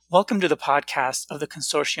Welcome to the podcast of the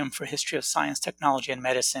Consortium for History of Science, Technology, and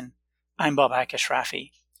Medicine. I'm Babak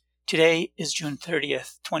Ashrafi. Today is June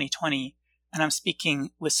 30th, 2020, and I'm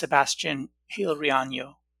speaking with Sebastian Gil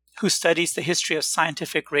Riaño, who studies the history of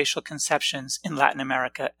scientific racial conceptions in Latin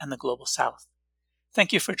America and the Global South.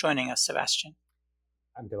 Thank you for joining us, Sebastian.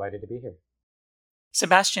 I'm delighted to be here.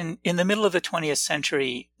 Sebastian, in the middle of the 20th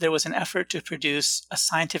century, there was an effort to produce a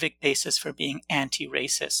scientific basis for being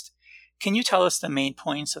anti-racist. Can you tell us the main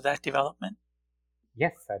points of that development?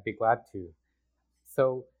 Yes, I'd be glad to.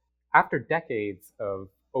 So, after decades of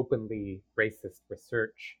openly racist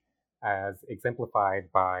research, as exemplified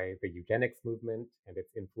by the eugenics movement and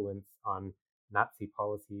its influence on Nazi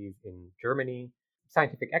policies in Germany,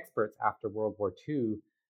 scientific experts after World War II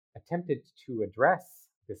attempted to address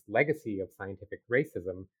this legacy of scientific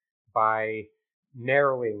racism by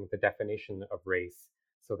narrowing the definition of race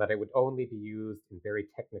so that it would only be used in very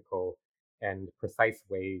technical and precise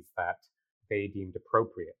ways that they deemed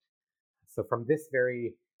appropriate. So, from this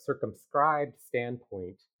very circumscribed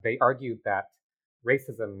standpoint, they argued that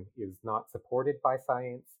racism is not supported by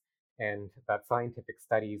science and that scientific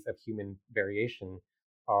studies of human variation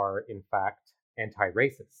are, in fact, anti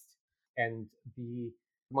racist. And the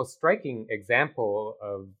most striking example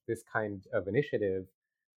of this kind of initiative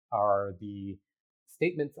are the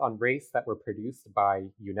statements on race that were produced by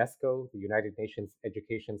UNESCO, the United Nations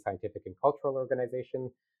Education, Scientific, and Cultural Organization.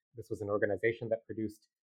 This was an organization that produced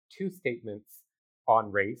two statements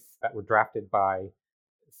on race that were drafted by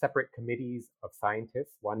separate committees of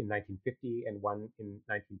scientists, one in 1950 and one in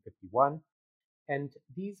 1951. And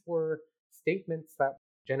these were statements that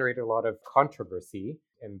generated a lot of controversy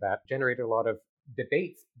and that generated a lot of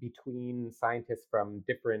debates between scientists from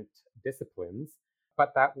different disciplines,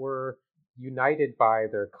 but that were united by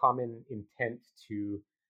their common intent to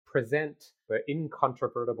present the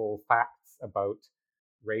incontrovertible facts about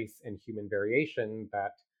race and human variation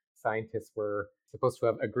that scientists were supposed to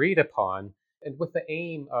have agreed upon, and with the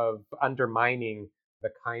aim of undermining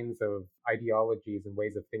the kinds of ideologies and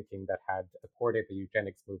ways of thinking that had supported the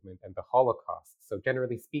eugenics movement and the Holocaust. So,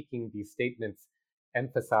 generally speaking, these statements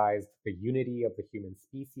emphasized the unity of the human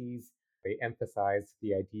species. They emphasized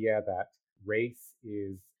the idea that race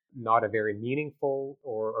is not a very meaningful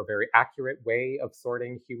or very accurate way of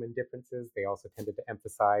sorting human differences. They also tended to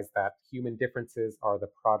emphasize that human differences are the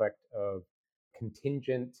product of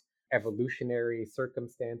contingent evolutionary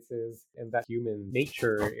circumstances and that human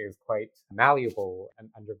nature is quite malleable and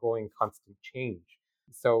undergoing constant change.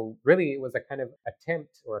 So, really, it was a kind of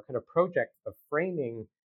attempt or a kind of project of framing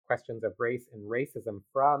questions of race and racism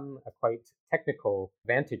from a quite technical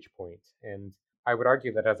vantage point. And I would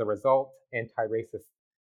argue that as a result, anti racist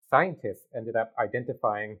scientists ended up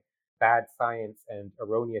identifying bad science and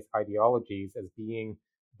erroneous ideologies as being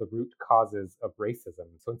the root causes of racism.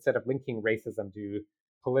 So instead of linking racism to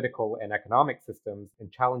political and economic systems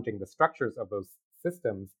and challenging the structures of those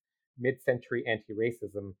systems, mid century anti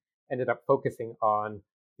racism ended up focusing on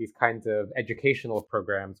these kinds of educational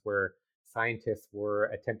programs where scientists were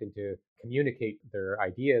attempting to communicate their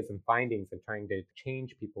ideas and findings and trying to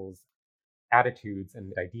change people's attitudes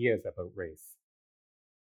and ideas about race.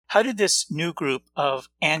 How did this new group of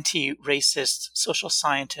anti-racist social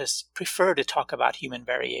scientists prefer to talk about human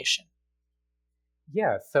variation?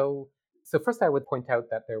 Yeah, so first I would point out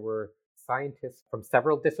that there were scientists from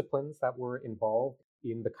several disciplines that were involved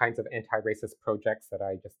in the kinds of anti-racist projects that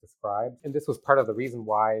I just described. And this was part of the reason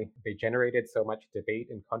why they generated so much debate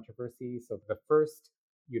and controversy. So the first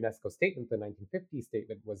UNESCO statement, the 1950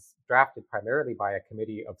 statement, was drafted primarily by a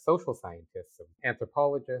committee of social scientists, of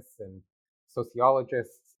anthropologists and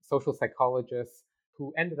sociologists, social psychologists,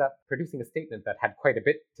 who ended up producing a statement that had quite a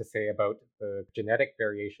bit to say about the genetic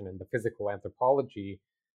variation and the physical anthropology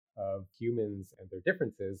of humans and their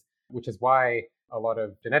differences, which is why a lot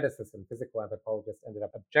of geneticists and physical anthropologists ended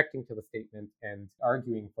up objecting to the statement and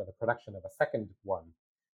arguing for the production of a second one.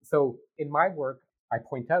 So in my work, I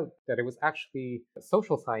point out that it was actually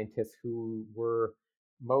social scientists who were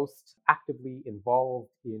most actively involved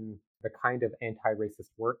in the kind of anti-racist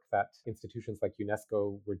work that institutions like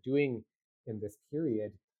UNESCO were doing in this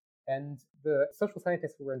period. And the social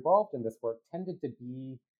scientists who were involved in this work tended to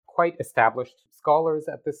be quite established scholars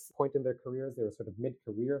at this point in their careers. They were sort of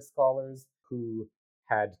mid-career scholars who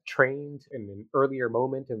had trained in an earlier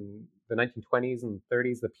moment in the 1920s and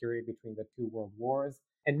 30s, the period between the two world wars.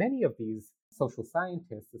 And many of these social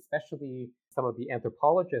scientists, especially some of the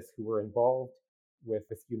anthropologists who were involved with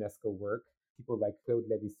this UNESCO work, people like Claude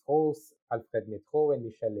Lévi-Strauss, Alfred Métraux, and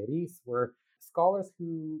Michel Leiris, were scholars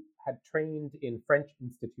who had trained in French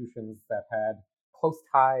institutions that had close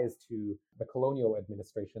ties to the colonial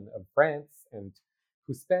administration of France and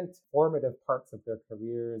who spent formative parts of their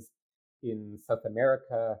careers in South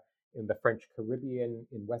America, in the French Caribbean,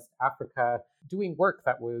 in West Africa, doing work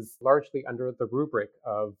that was largely under the rubric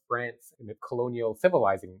of France in a colonial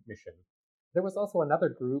civilizing mission. There was also another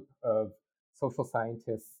group of social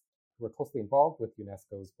scientists who were closely involved with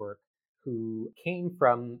UNESCO's work who came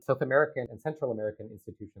from South American and Central American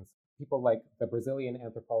institutions. People like the Brazilian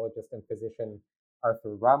anthropologist and physician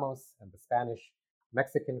Arthur Ramos and the Spanish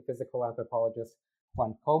Mexican physical anthropologist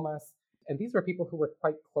Juan Comas. And these were people who were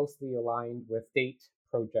quite closely aligned with state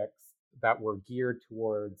projects that were geared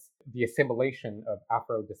towards the assimilation of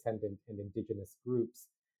Afro-descendant and indigenous groups.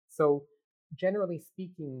 So, generally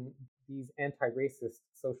speaking, these anti-racist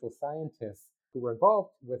social scientists who were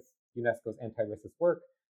involved with UNESCO's anti-racist work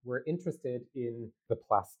were interested in the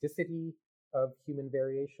plasticity of human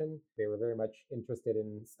variation. They were very much interested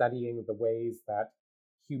in studying the ways that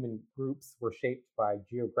human groups were shaped by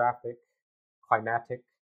geographic, climatic,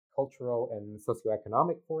 cultural, and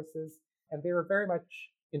socioeconomic forces. And they were very much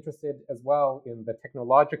interested as well in the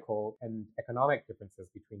technological and economic differences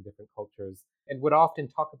between different cultures, and would often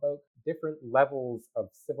talk about different levels of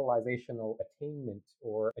civilizational attainment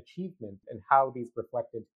or achievement and how these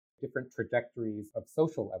reflected different trajectories of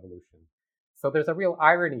social evolution. So there's a real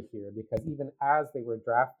irony here, because even as they were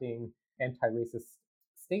drafting anti-racist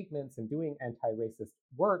statements and doing anti-racist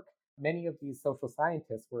work, many of these social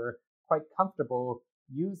scientists were quite comfortable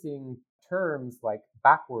using terms like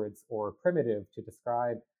backwards or primitive to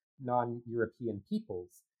describe non-European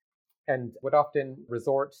peoples, and would often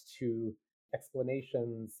resort to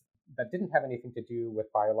explanations that didn't have anything to do with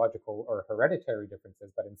biological or hereditary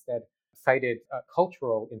differences, but instead cited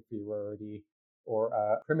cultural inferiority or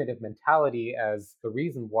primitive mentality as the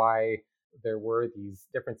reason why there were these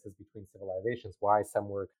differences between civilizations, why some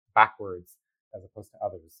were backwards as opposed to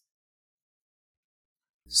others.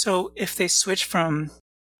 So if they switch from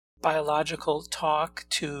biological talk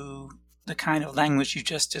to the kind of language you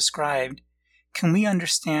just described, can we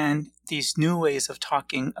understand these new ways of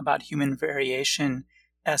talking about human variation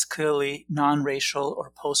as clearly non-racial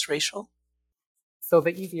or post-racial? So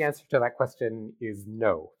the easy answer to that question is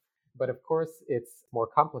no. But of course, it's more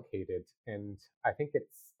complicated. And I think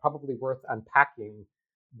it's probably worth unpacking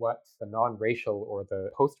what the non racial or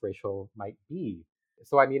the post racial might be.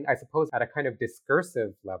 So, I mean, I suppose at a kind of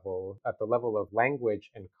discursive level, at the level of language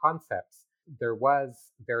and concepts, there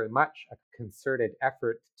was very much a concerted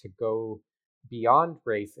effort to go beyond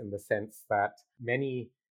race, in the sense that many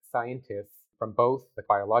scientists from both the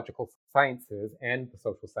biological sciences and the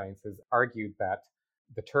social sciences argued that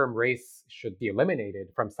the term race should be eliminated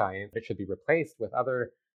from science. It should be replaced with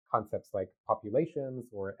other concepts like populations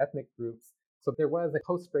or ethnic groups. So there was a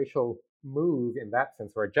post racial move in that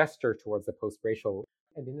sense, or a gesture towards the post racial.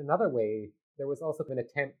 And in another way, there was also an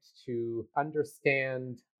attempt to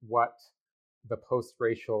understand what the post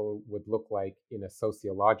racial would look like in a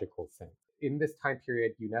sociological sense. In this time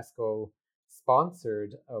period, UNESCO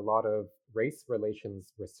sponsored a lot of race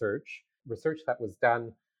relations research that was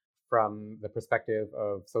done from the perspective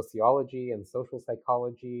of sociology and social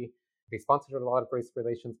psychology. They sponsored a lot of race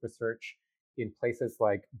relations research in places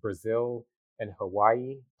like Brazil and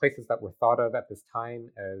Hawaii, places that were thought of at this time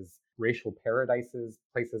as racial paradises,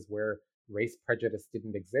 places where race prejudice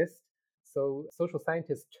didn't exist. So social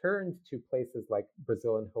scientists turned to places like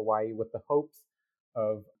Brazil and Hawaii with the hopes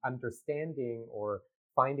of understanding or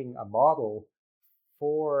finding a model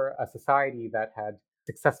for a society that had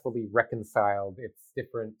successfully reconciled its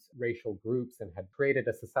different racial groups and had created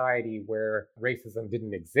a society where racism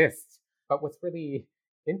didn't exist. But what's really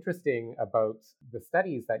interesting about the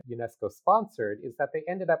studies that UNESCO sponsored is that they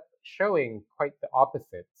ended up showing quite the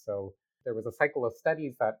opposite. So there was a cycle of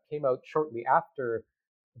studies that came out shortly after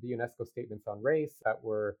the UNESCO statements on race that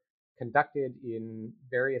were conducted in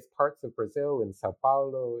various parts of Brazil, in Sao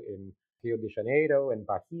Paulo, in Rio de Janeiro and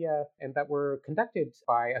Bahia, and that were conducted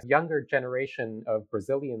by a younger generation of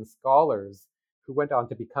Brazilian scholars who went on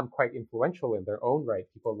to become quite influential in their own right.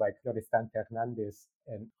 People like Florestan Fernandes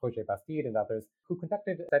and Roger Bastide and others, who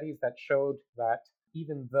conducted studies that showed that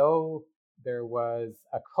even though there was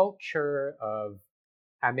a culture of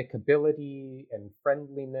amicability and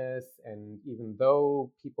friendliness, and even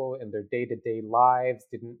though people in their day to day lives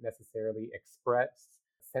didn't necessarily express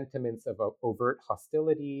sentiments of overt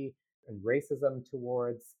hostility and racism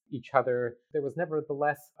towards each other, there was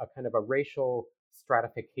nevertheless a kind of a racial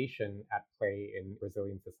stratification at play in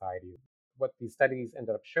Brazilian society. What these studies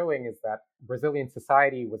ended up showing is that Brazilian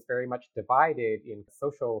society was very much divided in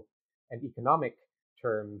social and economic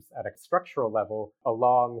terms at a structural level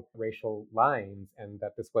along racial lines, and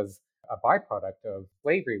that this was a byproduct of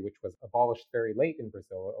slavery, which was abolished very late in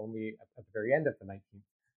Brazil, only at the very end of the 19th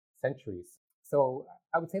century. So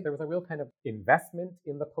I would say there was a real kind of investment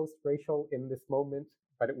in the post-racial in this moment,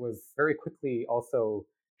 but it was very quickly also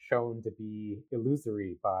shown to be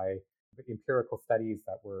illusory by the empirical studies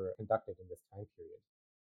that were conducted in this time period.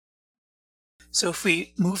 So if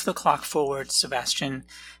we move the clock forward, Sebastian,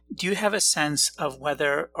 do you have a sense of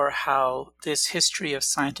whether or how this history of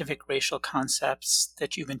scientific racial concepts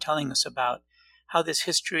that you've been telling us about, how this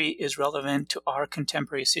history is relevant to our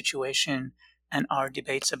contemporary situation and our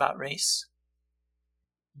debates about race?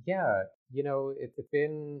 Yeah, it's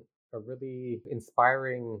been a really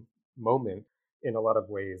inspiring moment in a lot of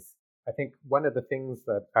ways. I think one of the things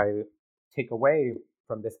that I take away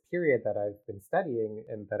from this period that I've been studying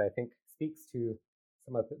and that I think speaks to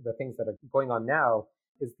some of the things that are going on now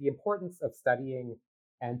is the importance of studying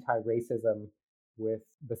anti racism with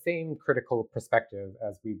the same critical perspective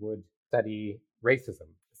as we would study racism.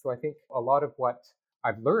 So I think a lot of what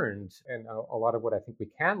I've learned, and a lot of what I think we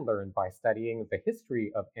can learn by studying the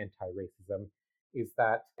history of anti racism, is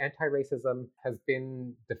that anti racism has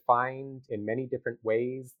been defined in many different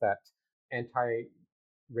ways, that anti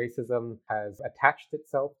racism has attached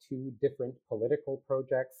itself to different political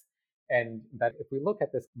projects. And that if we look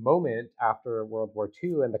at this moment after World War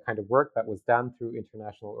II and the kind of work that was done through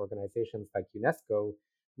international organizations like UNESCO,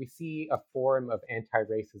 we see a form of anti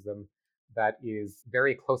racism that is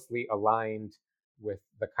very closely aligned with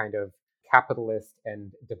the kind of capitalist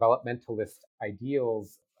and developmentalist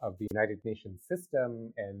ideals of the United Nations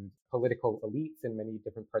system and political elites in many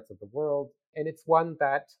different parts of the world. And it's one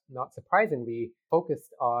that, not surprisingly,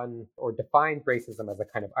 focused on or defined racism as a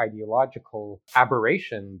kind of ideological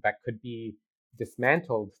aberration that could be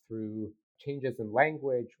dismantled through changes in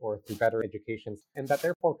language or through better education, and that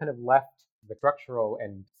therefore kind of left the structural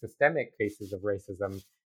and systemic bases of racism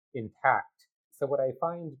intact. So, what I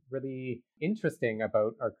find really interesting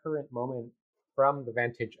about our current moment from the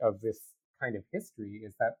vantage of this kind of history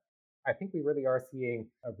is that I think we really are seeing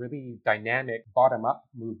a really dynamic bottom up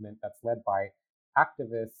movement that's led by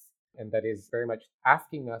activists and that is very much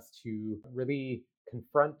asking us to really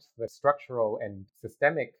confront the structural and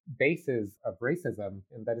systemic bases of racism,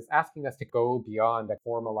 and that is asking us to go beyond a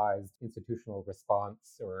formalized institutional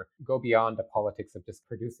response or go beyond the politics of just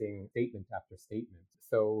producing statement after statement.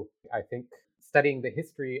 So I think studying the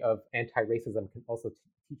history of anti-racism can also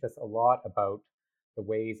teach us a lot about the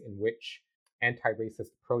ways in which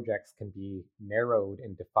anti-racist projects can be narrowed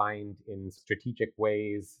and defined in strategic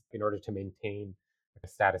ways in order to maintain a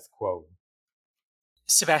status quo.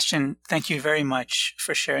 Sebastian, thank you very much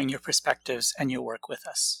for sharing your perspectives and your work with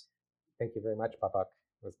us. Thank you very much, Babak.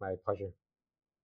 It was my pleasure.